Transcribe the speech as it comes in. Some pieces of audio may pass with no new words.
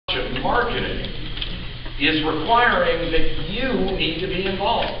marketing is requiring that you need to be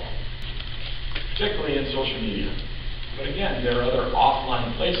involved, particularly in social media. But again, there are other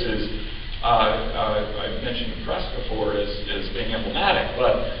offline places. I've mentioned the press before as being emblematic,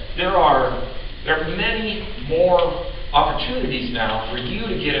 but there are many more opportunities now for you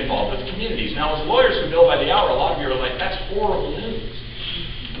to get involved with communities. Now, as lawyers who bill by the hour, a lot of you are like, that's horrible news.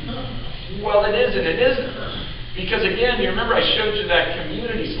 Well, it is and it isn't. Because again, you remember I showed you that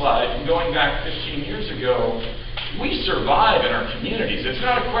community slide from going back 15 years ago. We survive in our communities. It's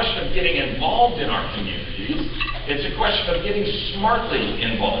not a question of getting involved in our communities. It's a question of getting smartly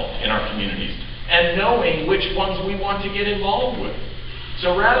involved in our communities and knowing which ones we want to get involved with.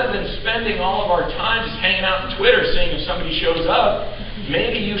 So rather than spending all of our time just hanging out on Twitter seeing if somebody shows up,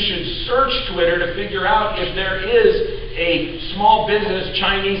 maybe you should search Twitter to figure out if there is a small business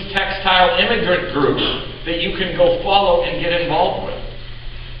Chinese textile immigrant group that you can go follow and get involved with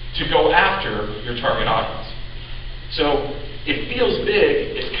to go after your target audience. So it feels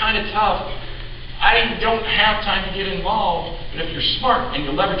big, it's kind of tough. I don't have time to get involved, but if you're smart and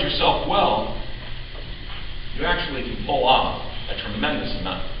you leverage yourself well, you actually can pull off a tremendous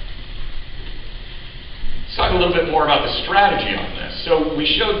amount. Let's talk a little bit more about the strategy on this. So we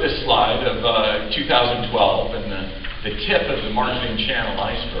showed this slide of 2012 and the tip of the marketing channel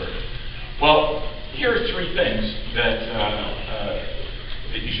iceberg. Well, here are three things that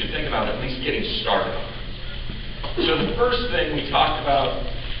you should think about at least getting started on. So the first thing we talked about,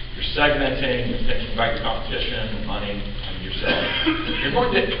 you're segmenting, you're thinking about your competition, the money, and yourself. You're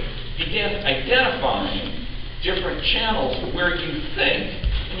going to begin identifying different channels where you think,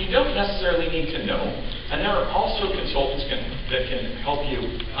 and you don't necessarily need to know, and there are also consultants that can help you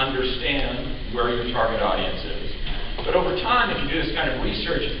understand where your target audience is. But over time, if you do this kind of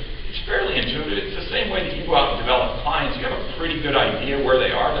research, it's fairly intuitive. It's the same way that you go out and develop clients. You have a pretty good idea where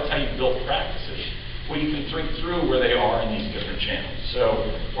they are. That's how you build practices. Well, you can think through where they are in these different channels. So,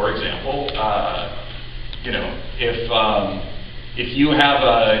 for example, if you have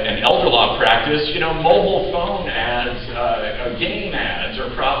an elder law practice, mobile phone ads, game ads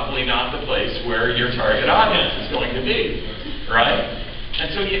are probably not the place where your target audience is going to be, right?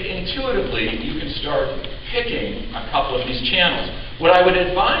 And so intuitively, you can start picking a couple of these channels. What I would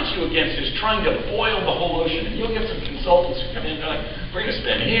advise you against is trying to boil the whole ocean. And you'll get some consultants who come in and they're like, we're going to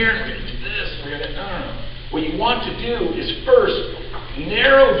spend here, we're going to do this, we're going to... No. What you want to do is first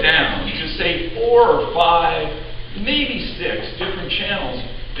narrow down to say 4 or 5, maybe 6 different channels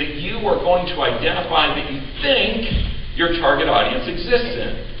that you are going to identify that you think your target audience exists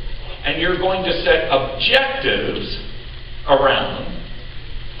in. And you're going to set objectives around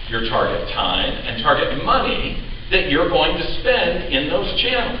your target time and target money that you're going to spend in those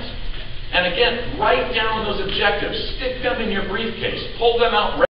channels. And again, write down those objectives, stick them in your briefcase, pull them out.